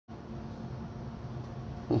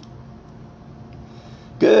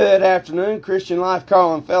Good afternoon, Christian Life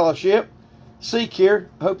Calling Fellowship. Seek here.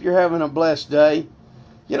 Hope you're having a blessed day.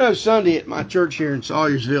 You know, Sunday at my church here in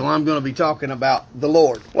Sawyersville, I'm going to be talking about the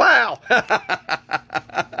Lord. Wow!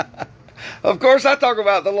 Of course, I talk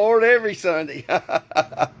about the Lord every Sunday.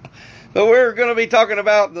 But we're going to be talking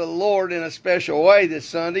about the Lord in a special way this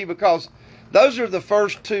Sunday because those are the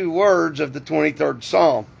first two words of the 23rd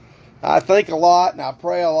Psalm. I think a lot and I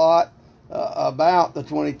pray a lot about the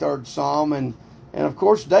 23rd Psalm. And of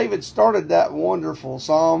course, David started that wonderful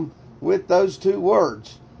psalm with those two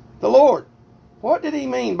words, the Lord. What did he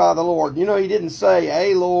mean by the Lord? You know, he didn't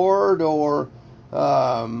say a Lord or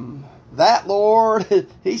that Lord.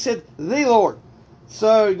 He said the Lord.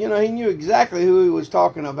 So, you know, he knew exactly who he was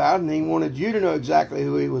talking about, and he wanted you to know exactly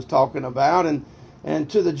who he was talking about. And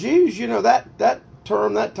to the Jews, you know, that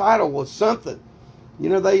term, that title was something. You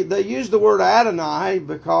know, they used the word Adonai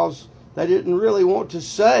because they didn't really want to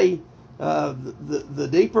say the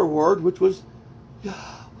deeper word, which was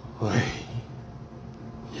Yahweh.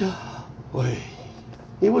 Yahweh.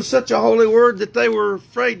 It was such a holy word that they were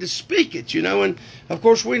afraid to speak it, you know. And, of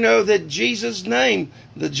course, we know that Jesus' name,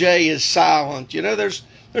 the J is silent. You know, there's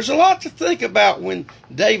a lot to think about when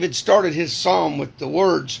David started his psalm with the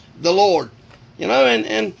words, the Lord. You know,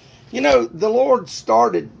 and you know, the Lord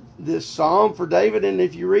started this psalm for David. And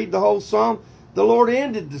if you read the whole psalm, the Lord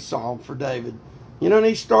ended the psalm for David. You know, and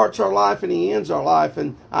he starts our life and he ends our life.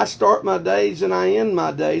 And I start my days and I end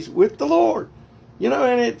my days with the Lord. You know,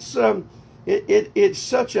 and it's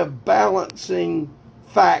such a balancing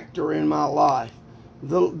factor in my life.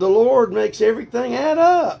 The Lord makes everything add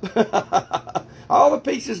up. All the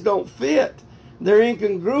pieces don't fit. They're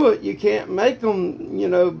incongruent. You can't make them, you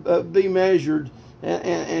know, be measured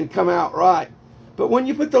and come out right. But when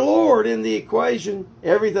you put the Lord in the equation,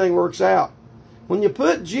 everything works out. When you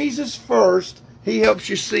put Jesus first, he helps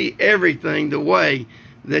you see everything the way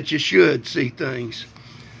that you should see things.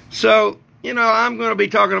 So, you know, I'm going to be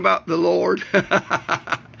talking about the Lord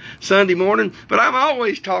Sunday morning, but I'm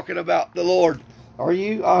always talking about the Lord. Are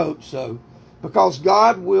you? I hope so. Because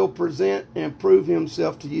God will present and prove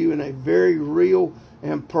himself to you in a very real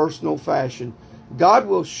and personal fashion. God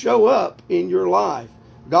will show up in your life.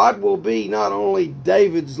 God will be not only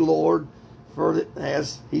David's Lord,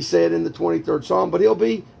 as he said in the 23rd Psalm, but he'll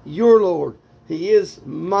be your Lord. He is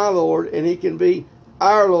my Lord, and he can be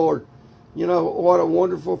our Lord. You know, what a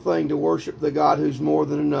wonderful thing to worship the God who's more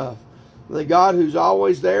than enough. The God who's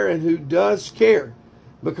always there and who does care.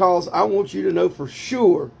 Because I want you to know for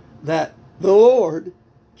sure that the Lord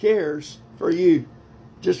cares for you.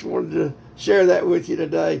 Just wanted to share that with you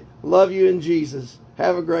today. Love you in Jesus.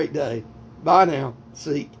 Have a great day. Bye now.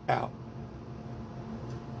 Seek out.